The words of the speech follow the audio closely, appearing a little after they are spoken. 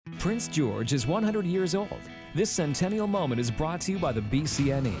Prince George is 100 years old. This centennial moment is brought to you by the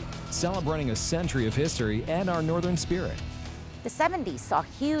BCNE, celebrating a century of history and our northern spirit. The 70s saw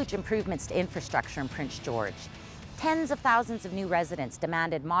huge improvements to infrastructure in Prince George. Tens of thousands of new residents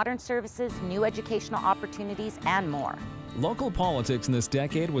demanded modern services, new educational opportunities, and more. Local politics in this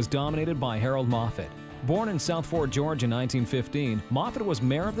decade was dominated by Harold Moffat. Born in South Fort George in 1915, Moffat was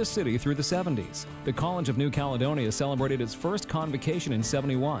mayor of the city through the 70s. The College of New Caledonia celebrated its first convocation in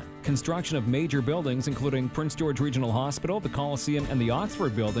 71. Construction of major buildings, including Prince George Regional Hospital, the Coliseum, and the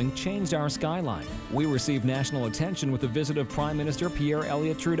Oxford Building, changed our skyline. We received national attention with the visit of Prime Minister Pierre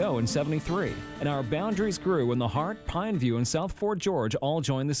Elliott Trudeau in 73. And our boundaries grew when the Hart, Pineview, and South Fort George all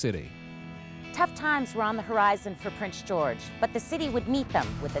joined the city. Tough times were on the horizon for Prince George, but the city would meet them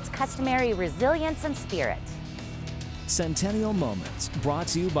with its customary resilience and spirit. Centennial Moments, brought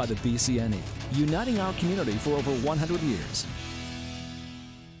to you by the BCNE, uniting our community for over 100 years.